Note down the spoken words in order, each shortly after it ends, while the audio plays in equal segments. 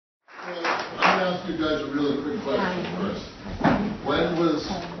ask you guys a really quick question first. When was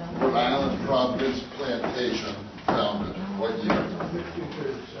Rhode Island Providence Plantation founded? What year?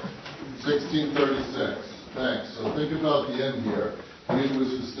 1636. Thanks. So think about the end here. It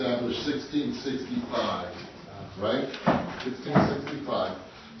was established 1665, right? 1665.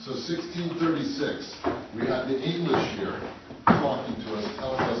 So 1636, we had the English here talking to us,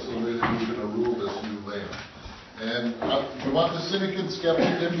 telling us the way that we were going to rule this new land. And do you want the cynic and skeptic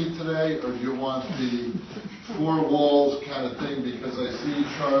in me today, or do you want the four walls kind of thing? Because I see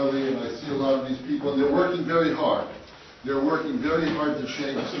Charlie and I see a lot of these people, and they're working very hard. They're working very hard to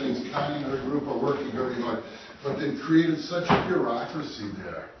change things. Connie and her group are working very hard. But they've created such a bureaucracy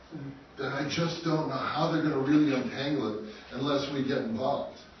there that I just don't know how they're going to really untangle it unless we get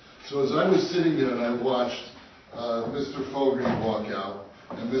involved. So as I was sitting there and I watched Mr. Fogarty walk out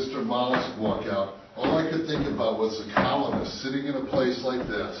and Mr. Mollusk walk out, all I could think about was a colonist sitting in a place like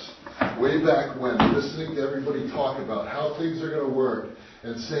this, way back when, listening to everybody talk about how things are going to work,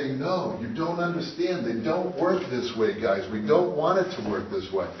 and saying, no, you don't understand. They don't work this way, guys. We don't want it to work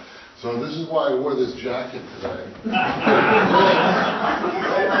this way. So this is why I wore this jacket today. I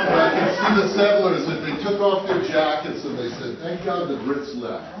can see the settlers, that they took off their jackets and they said, thank God the Brits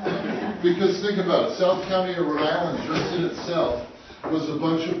left. Because think about it, South County of Rhode Island, just in itself, was a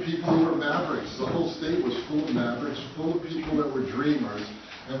bunch of people who were mavericks. The whole state was full of mavericks, full of people that were dreamers,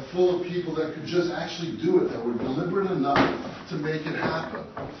 and full of people that could just actually do it, that were deliberate enough to make it happen.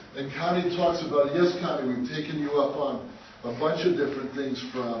 And Connie talks about, yes, Connie, we've taken you up on a bunch of different things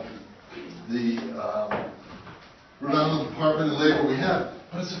from the Rhode Island Department of Labor we have,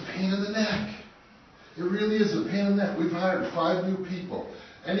 but it's a pain in the neck. It really is a pain in the neck. We've hired 5 new people.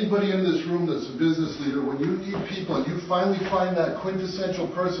 Anybody in this room that's a business leader, when you need people and you finally find that quintessential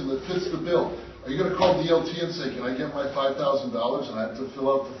person that fits the bill, are you going to call DLT and say, can I get my $5,000 and I have to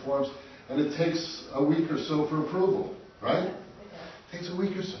fill out the forms? And it takes a week or so for approval, right? It takes a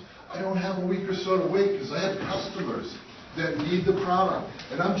week or so. I don't have a week or so to wait because I have customers that need the product.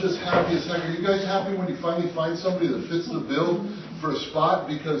 And I'm just happy as heck. Are you guys happy when you finally find somebody that fits the bill for a spot?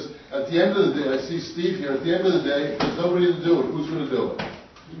 Because at the end of the day, I see Steve here, at the end of the day, there's nobody to do it. Who's going to do it?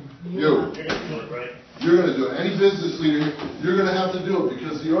 You. You're going to do it, right? You're going to do it. Any business leader, you're going to have to do it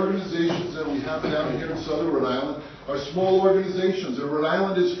because the organizations that we have down here in Southern Rhode Island are small organizations. And Rhode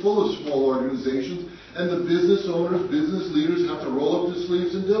Island is full of small organizations, and the business owners, business leaders have to roll up their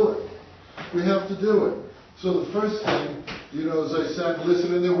sleeves and do it. We have to do it. So the first thing, you know, as I sat and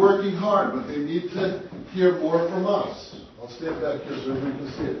listened, and they're working hard, but they need to hear more from us. I'll stand back here so everybody can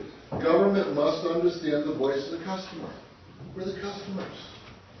see it. Government must understand the voice of the customer. We're the customers.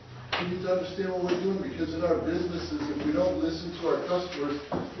 We need to understand what we're doing because in our businesses, if we don't listen to our customers,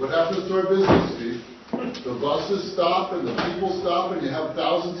 what happens to our business, Steve? The buses stop and the people stop and you have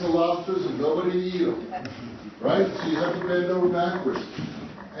thousands of lobsters and nobody to eat them. Right? So you have to bend over backwards.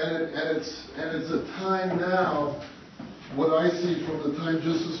 And it's a time now, what I see from the time,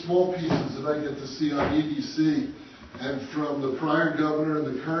 just the small pieces that I get to see on EDC, and from the prior governor and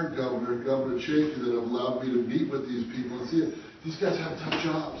the current governor, Governor Chafee, that have allowed me to meet with these people and see it. These guys have tough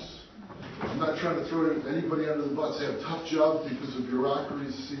jobs. I'm not trying to throw anybody under the bus. They have tough jobs because the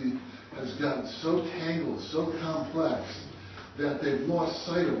bureaucracy has gotten so tangled, so complex, that they've lost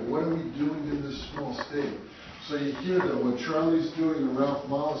sight of what are we doing in this small state. So you hear that what Charlie's doing and Ralph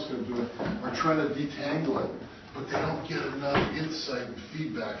Mollusk are doing are trying to detangle it, but they don't get enough insight and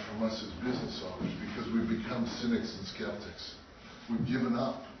feedback from us as business owners because we've become cynics and skeptics. We've given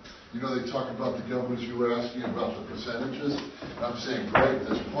up. You know, they talk about the governors, you were asking about the percentages. I'm saying, great,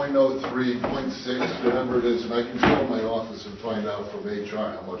 there's 0.03, 0.6, whatever it is, and I can go in my office and find out from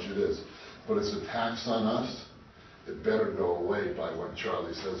HR how much it is. But it's a tax on us. It better go away by what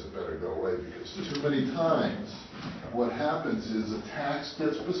Charlie says it better go away, because too many times what happens is a tax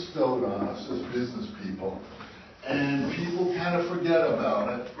gets bestowed on us as business people, and people kind of forget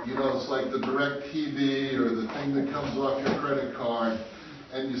about it. You know, it's like the direct TV or the thing that comes off your credit card,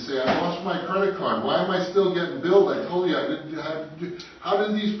 and you say, I lost my credit card. Why am I still getting billed? I told you I didn't have to do. How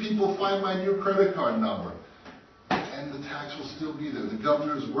did these people find my new credit card number? And the tax will still be there. The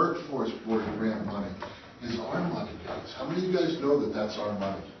governor's workforce board grant money is our money, guys. How many of you guys know that that's our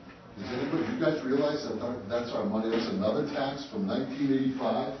money? Does anybody, you guys realize that that's our money? That's another tax from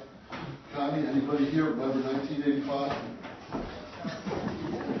 1985. Connie, anybody here remember 1985?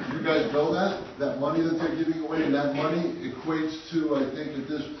 You guys know that? That money that they're giving away, and that money equates to, I think at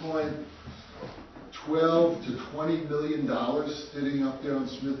this point, $12 to $20 million sitting up there on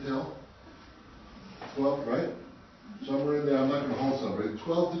Smith Hill. 12, right? Somewhere in there, I'm not going to hold somebody.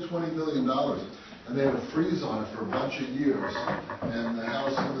 $12 to $20 million. And they had a freeze on it for a bunch of years. And the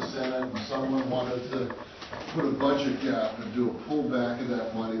House and the Senate and some someone wanted to put a budget gap and do a pullback of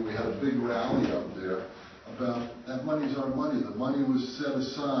that money. We had a big rally up there about that money's our money. The money was set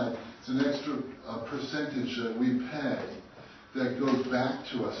aside. It's an extra percentage that we pay that goes back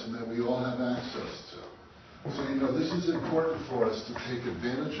to us and that we all have access to. So, this is important for us to take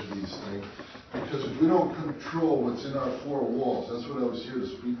advantage of these things, because if we don't control what's in our four walls, that's what I was here to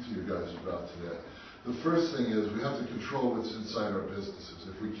speak to you guys about today. The first thing is we have to control what's inside our businesses.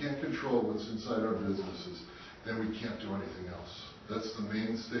 If we can't control what's inside our businesses, then we can't do anything else. That's the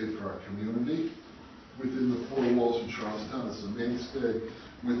mainstay for our community within the four walls of Charlestown. It's the mainstay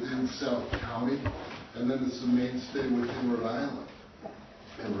within South County, and then it's the mainstay within Rhode Island.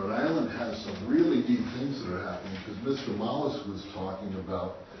 And Rhode Island has some really neat things that are happening, because Mr. Mollis was talking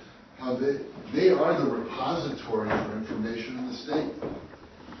about how they are the repository for information in the state.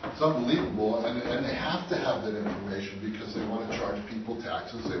 It's unbelievable, and they have to have that information because they want to charge people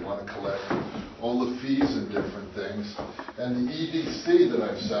taxes, they want to collect all the fees and different things. And the EDC that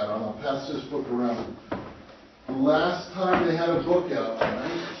I've sat on, I'll pass this book around. The last time they had a book out,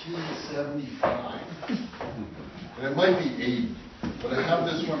 1975, and it might be 80. But I have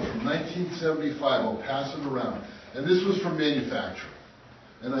this one from 1975. I'll pass it around. And this was from manufacturing.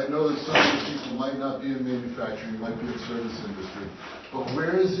 And I know that some of the people might not be in manufacturing, might be in service industry. But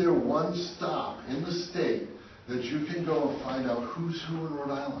where is there one stop in the state that you can go and find out who's who in Rhode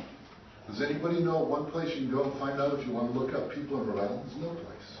Island? Does anybody know one place you can go and find out if you want to look up people in Rhode Island? There's no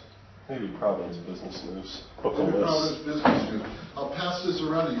place. Maybe Providence Business News. Maybe Providence Business News. I'll pass this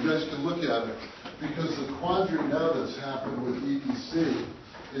around and you guys can look at it. Because the quandary now that's happened with EDC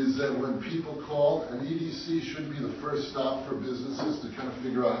is that when people call, an EDC should be the first stop for businesses to kind of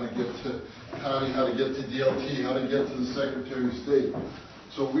figure out how to get to county, how to get to DLT, how to get to the Secretary of State.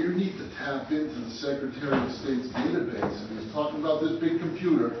 So we need to tap into the Secretary of State's database. And he's talking about this big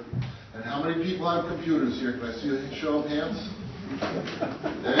computer. And how many people have computers here? Can I see a show of hands?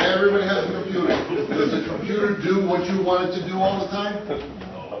 Everybody has a computer. Does the computer do what you want it to do all the time?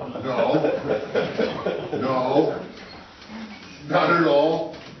 No, not at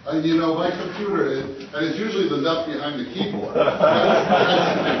all. My computer, and it's usually the nut behind the keyboard.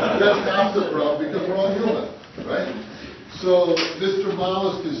 That's half the problem, because we're all human, right? So Mr.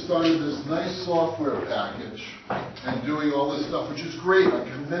 Mollis has started this nice software package and doing all this stuff, which is great. I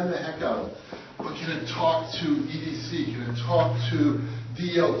commend the heck out of it. But can it talk to EDC? Can it talk to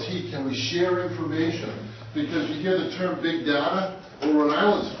DLT? Can we share information? Because you hear the term big data. Well, Rhode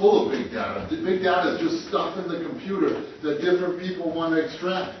Island's full of big data. The big data is just stuff in the computer that different people want to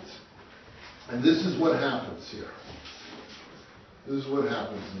extract. And this is what happens here. This is what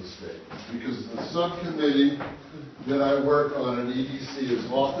happens in the state. Because the subcommittee that I work on at EDC is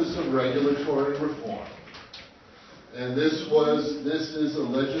Office of Regulatory Reform. And this is a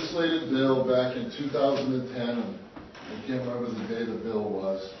legislative bill back in 2010. And I can't remember the day the bill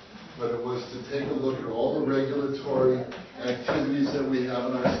was. But it was to take a look at all the regulatory activities that we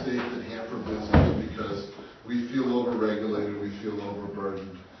have in our state that hamper business, because we feel overregulated, we feel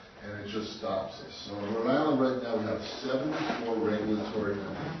overburdened, and it just stops us. So in Rhode Island right now we have 74 regulatory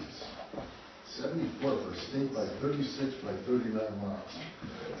entities. 74 for a state by 36 by 39 miles.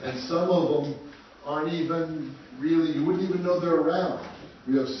 And some of them aren't even really, you wouldn't even know they're around.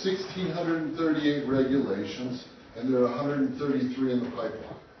 We have 1,638 regulations, and there are 133 in the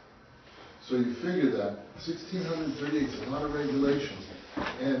pipeline. So you figure that 1,638 is a lot of regulations.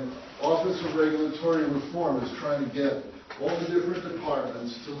 And Office of Regulatory Reform is trying to get all the different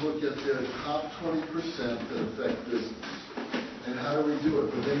departments to look at their top 20% that affect business. And how do we do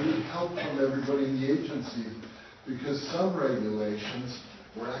it? But they need help from everybody in the agency, because some regulations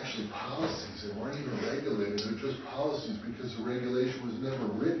were actually policies. They weren't even regulated. They're just policies because the regulation was never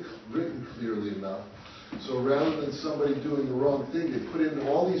written clearly enough. So rather than somebody doing the wrong thing, they put in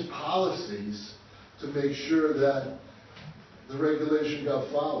all these policies to make sure that the regulation got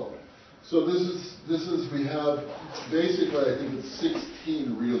followed. So this is we have basically, I think it's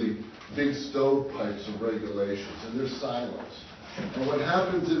 16 really big stovepipes of regulations, and they're silos. And what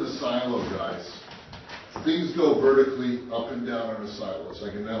happens in a silo, guys, things go vertically up and down in a silo. It's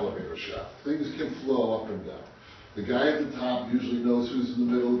like an elevator shaft. Things can flow up and down. The guy at the top usually knows who's in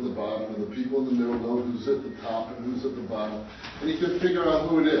the middle at the bottom, and the people in the middle know who's at the top and who's at the bottom, and he can figure out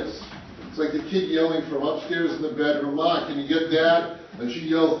who it is. It's like the kid yelling from upstairs in the bedroom, "Ma, can you get Dad?" And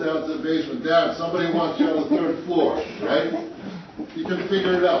she yells down to the basement, "Dad, somebody wants you on the 3rd floor," right? You can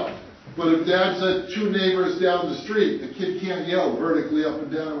figure it out. But if Dad's at 2 neighbors down the street, the kid can't yell vertically up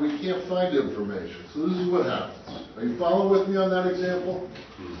and down, and we can't find information. So this is what happens. Are you following with me on that example?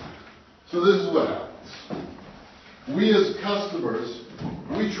 So this is what happens. We as customers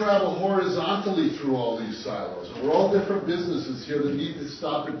We travel horizontally through all these silos. We're all different businesses here that need to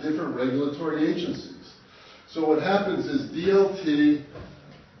stop at different regulatory agencies. So what happens is DLT,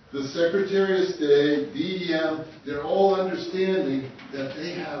 the Secretary of State, DEM, they're all understanding that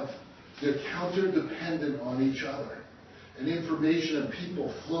they're counter-dependent on each other. And information and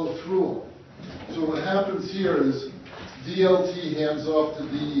people flow through them. So what happens here is DLT hands off to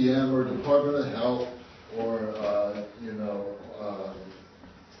DEM or Department of Health or,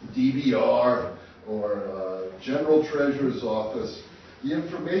 DVR or General Treasurer's Office. The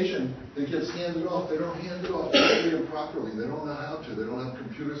information that gets handed off, they don't hand it off quickly and properly. They don't know how to. They don't have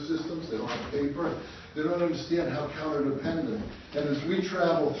computer systems. They don't have paper. They don't understand how counter-dependent. And as we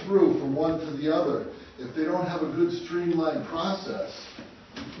travel through from one to the other, if they don't have a good streamlined process,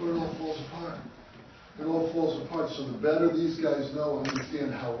 it all falls apart. It all falls apart. So the better these guys know,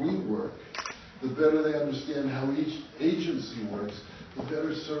 understand how we work, the better they understand how each agency works, the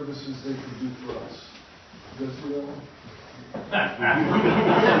better services they can do for us. You guys see that one?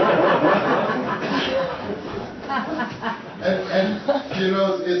 and you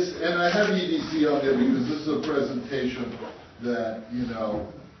know, and I have EDC on there because this is a presentation that, you know,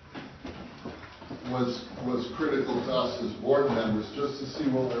 was critical to us as board members just to see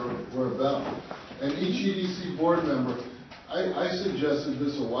what we're about. And each EDC board member, I suggested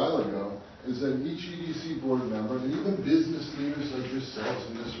this a while ago, is that each EDC board member, and even business leaders like yourselves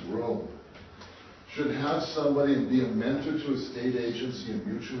in this room, should have somebody and be a mentor to a state agency and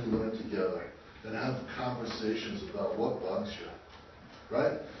mutually learn together and have conversations about what bugs you,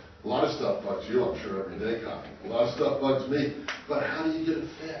 right? A lot of stuff bugs you, I'm sure, every day, Connie. A lot of stuff bugs me, but how do you get it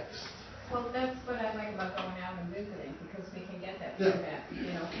fixed? Well, that's what I like about going out and visiting, because we can get that feedback,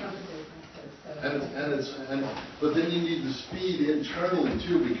 you know, from the businesses. But then you need the speed internally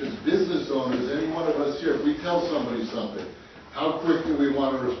too, because business owners, any one of us here, if we tell somebody something, how quick do we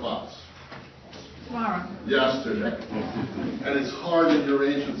want a response? Tomorrow. Yesterday. And it's hard in your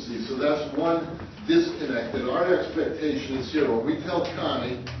agency, so that's one disconnect. And our expectation is here, when we tell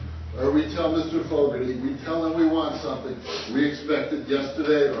Connie, or we tell Mr. Fogarty, we tell him we want something, we expect it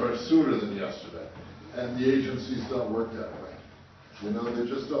yesterday or sooner than yesterday. And the agencies don't work that way. You know, they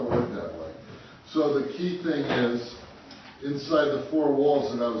just don't work that way. So the key thing is, inside the four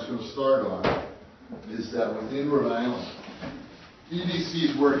walls that I was going to start on, is that within Rhode Island, EDC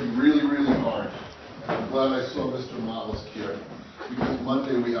is working really, really hard. And I'm glad I saw Mr. Motlisk here, because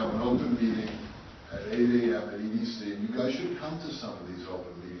Monday we have an open meeting at 8 a.m. at EDC, and you guys should come to some of these open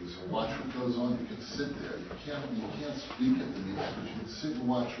meetings and watch what goes on. You can sit there. You can't speak at the meetings, but you can sit and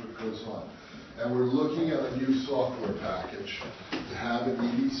watch what goes on. And we're looking at a new software package to have at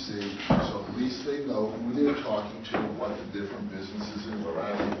EDC, so at least they know who they're talking to and what the different businesses in Rhode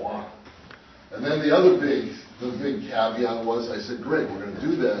Island want. And then the big caveat was, I said, great, we're going to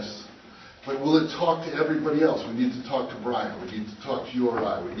do this, but will it talk to everybody else? We need to talk to Brian. We need to talk to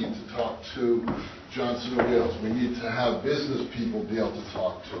URI. We need to talk to Johnson & Wales. We need to have business people be able to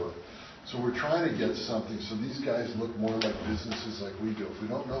talk to it. So we're trying to get something so these guys look more like businesses like we do. If we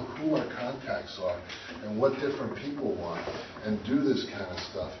don't know who our contacts are and what different people want and do this kind of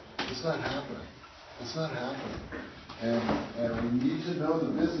stuff, it's not happening. It's not happening. And we need to know the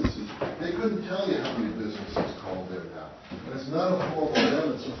businesses. They couldn't tell you how many businesses call there now. And it's not a fault of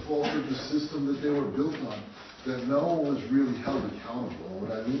them, it's a fault of the system that they were built on, that no one was really held accountable. And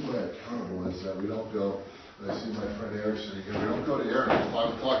what I mean by accountable is that we don't go, I see my friend Eric sitting here, we don't go to Eric at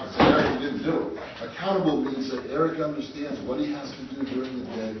 5 o'clock and say, Eric, you didn't do it. Accountable means that Eric understands what he has to do during the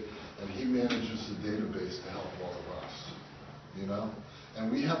day, and he manages the database to help all of us, you know? And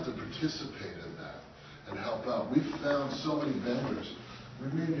we have to participate in that and help out. We've found so many vendors. We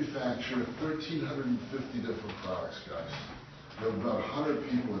manufacture 1,350 different products, guys. We have about 100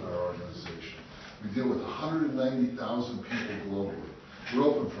 people in our organization. We deal with 190,000 people globally. We're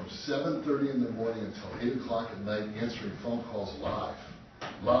open from 7:30 in the morning until 8 o'clock at night, answering phone calls live.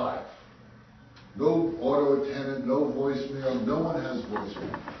 Live. No auto attendant, no voicemail, no one has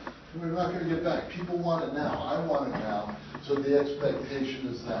voicemail. We're not going to get back. People want it now. I want it now. So the expectation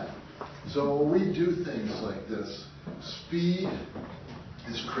is that. So when we do things like this, speed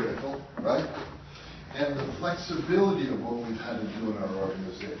is critical, right? And the flexibility of what we've had to do in our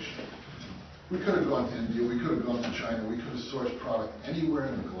organization. We could have gone to India, we could have gone to China, we could have sourced product anywhere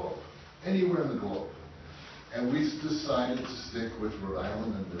in the globe. Anywhere in the globe. And we decided to stick with Rhode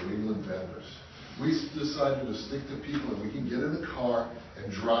Island and New England vendors. We decided to stick to people that we can get in the car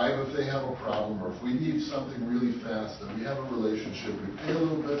and drive if they have a problem, or if we need something really fast, that we have a relationship, we pay a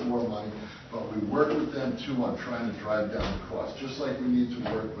little bit more money, but we work with them too on trying to drive down the cost. Just like we need to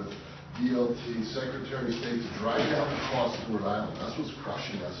work with DLT, Secretary of State, to drive down the cost of Rhode Island. That's what's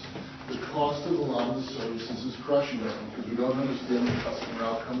crushing us. The cost of a lot of the services is crushing us because we don't understand the customer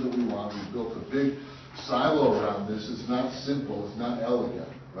outcome that we want. We've built a big silo around this. It's not simple. It's not elegant,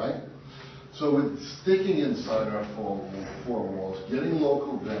 right? So with sticking inside our four walls, getting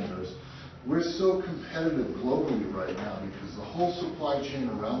local vendors, we're so competitive globally right now because the whole supply chain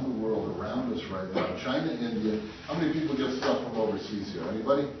around the world, around us right now, China, India, how many people get stuff from overseas here?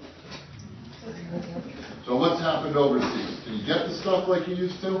 Anybody? So what's happened overseas? Can you get the stuff like you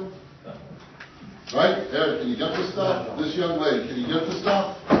used to? Right? Eric, can you get the stuff? This young lady, can you get the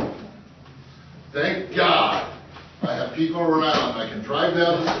stuff? Thank God I have people around. I can drive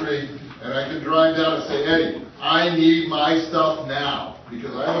down the street and I can drive down and say, Eddie, I need my stuff now.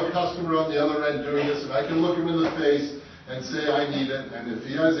 Because I have a customer on the other end doing this, and I can look him in the face and say I need it. And if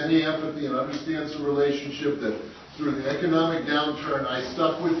he has any empathy and understands the relationship that through the economic downturn, I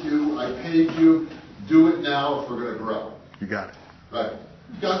stuck with you, I paid you, do it now if we're going to grow. You got it. Right.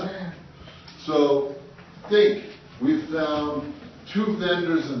 You got it. So think, we've found 2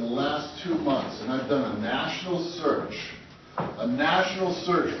 vendors in the last 2 months, and I've done a national search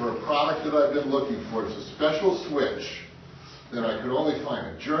for a product that I've been looking for. It's a special switch that I could only find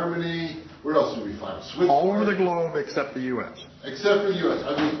in Germany. Where else did we find it? Switzerland. All over the globe except the U.S. Except for the U.S.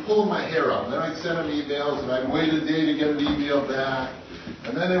 I was pulling my hair out. And then I'd send them emails, and I'd wait a day to get an email back.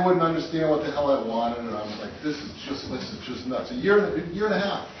 And then they wouldn't understand what the hell I wanted. And I was like, this is just nuts. A year and a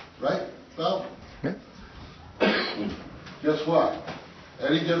half, right? Well, Yeah. guess what?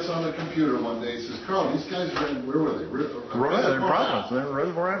 Eddie gets on the computer one day and says, Carl, these guys are in, where were they? They're in Providence. They're in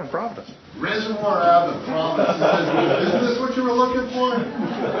Reservoir Ave in Providence. Reservoir Ave in Providence. He says, isn't this what you were looking for?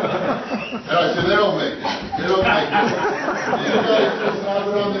 And I said, they don't make it. They don't make it. These guys just have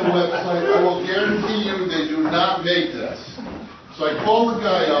it on their website. I will guarantee you they do not make this. So I called the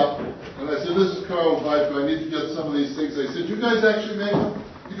guy up, and I said, this is Karl Wadensten. I need to get some of these things. I said, you guys actually make them?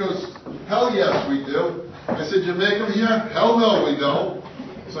 He goes, hell yes, we do. I said, you make them here? Hell no, we don't.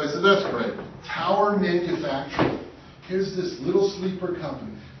 So I said, that's great. Tower Manufacturing. Here's this little sleeper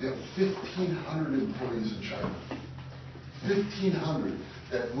company. They have 1,500 employees in China. 1,500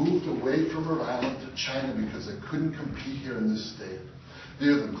 that moved away from Rhode Island to China because they couldn't compete here in this state.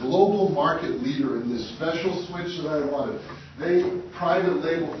 They're the global market leader in this special switch that I wanted. They private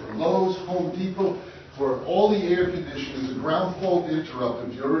label for Lowe's, Home Depot, for all the air conditioning, the ground fault interrupt.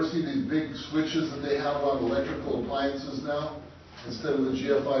 If you ever see these big switches that they have on electrical appliances now, instead of the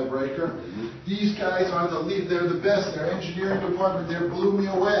GFI breaker, these guys are the lead. They're the best. Their engineering department there blew me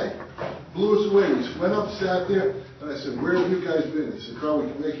away. Blew us away. We just went up, sat there, and I said, where have you guys been? He said, Carl,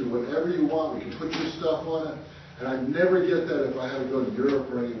 we can make it whatever you want. We can put your stuff on it. And I'd never get that if I had to go to Europe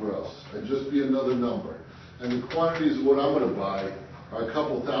or anywhere else. I'd just be another number. And the quantities of what I'm going to buy are a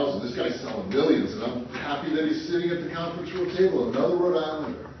couple thousand. This guy's selling millions, and I'm happy that he's sitting at the conference room table, another Rhode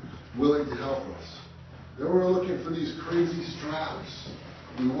Islander, willing to help us. Then we were looking for these crazy straps.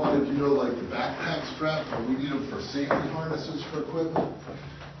 We wanted, like the backpack strap, or we need them for safety harnesses for equipment.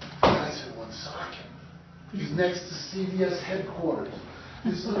 The guy's in Woonsocket. He's next to CVS headquarters.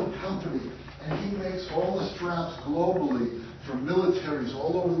 This little company, and he makes all the straps globally for militaries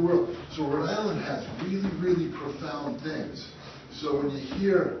all over the world. So Rhode Island has really, really profound things. So when you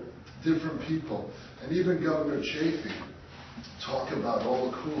hear different people, and even Governor Chafee, talk about all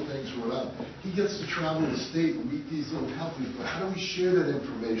the cool things from Rhode Island, he gets to travel the state and meet these little companies. But how do we share that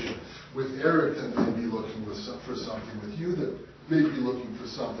information with Eric that may be looking for something, with you that may be looking for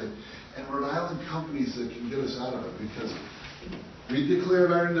something, and Rhode Island companies that can get us out of it? Because we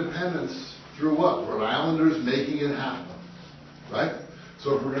declared our independence through what? Rhode Islanders making it happen, right?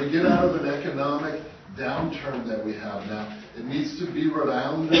 So if we're going to get out of an economic downturn that we have now, it needs to be Rhode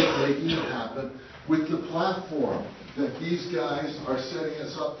Islanders making it happen with the platform that these guys are setting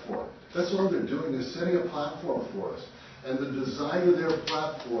us up for. That's all they're doing. They're setting a platform for us. And the design of their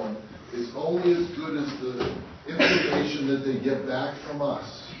platform is only as good as the information that they get back from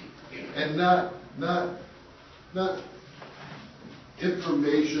us. And not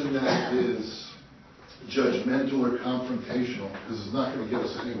information that is judgmental or confrontational, because it's not going to get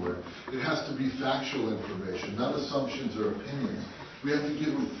us anywhere. It has to be factual information, not assumptions or opinions. We have to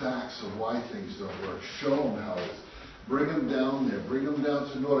give them facts of why things don't work. Show them how it is. Bring them down there. Bring them down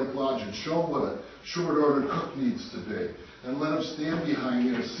to Nordic Lodge and show them what a short order cook needs to be. And let them stand behind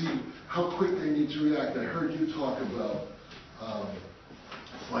you and see how quick they need to react. I heard you talk about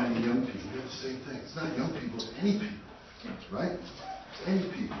finding young people. We have the same thing. It's not young people, it's any people, right? It's any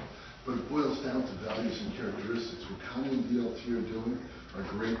people. But it boils down to values and characteristics. What Connie and DLT are doing are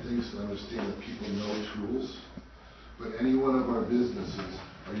great things to understand that people know tools. But any one of our businesses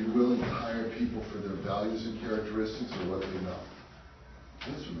Are you willing to hire people for their values and characteristics or what they know?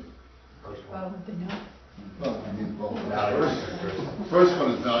 Answer me. Well, the no. Well, I mean, both. Values. First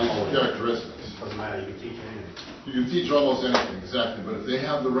one is values and characteristics. Doesn't matter, you can teach anything. You can teach almost anything, exactly, but if they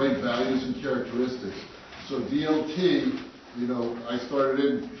have the right values and characteristics. So DLT, you know, I started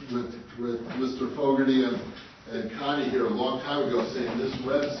in with Mr. Fogarty and Connie here a long time ago saying this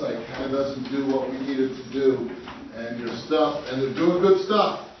website kind of doesn't do what we need it to do, and your stuff, and they're doing good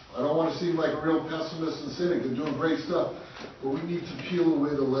stuff. I don't want to seem like a real pessimist and cynic. They're doing great stuff. But we need to peel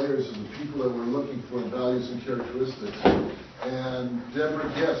away the layers of the people that we're looking for in values and characteristics. And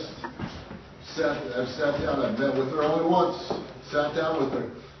Deborah Guest, I've sat down, I've met with her only once, sat down with her.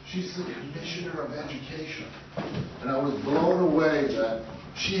 She's the commissioner of education. And I was blown away that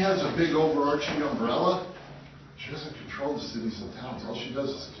she has a big overarching umbrella. She doesn't control the cities and towns. All she does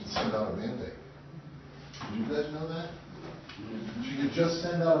is send out a mandate. Did you guys know that? She could just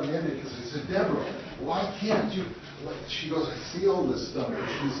send out a mandate because I said, Deborah, why can't you? She goes, I see all this stuff, but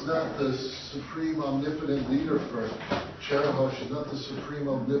she's not the supreme omnipotent leader for Charahoe. She's not the supreme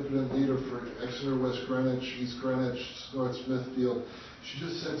omnipotent leader for Exeter, West Greenwich, East Greenwich, North Smithfield. She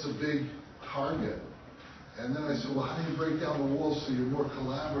just sets a big target. And then I said, well, how do you break down the walls so you're more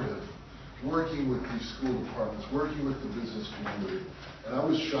collaborative? Working with these school departments, working with the business community. And I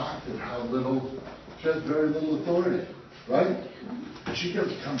was shocked at how little, she has very little authority, right? And she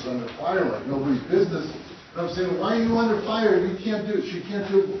comes under fire like nobody's business. And I'm saying, why are you under fire? You can't do, she can't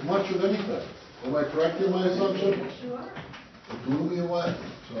do much of anything. Am I correct in my assumption? Sure. It blew me away.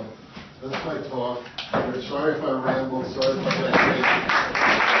 So that's my talk. Sorry if I rambled, sorry if I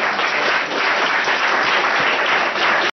got crazy.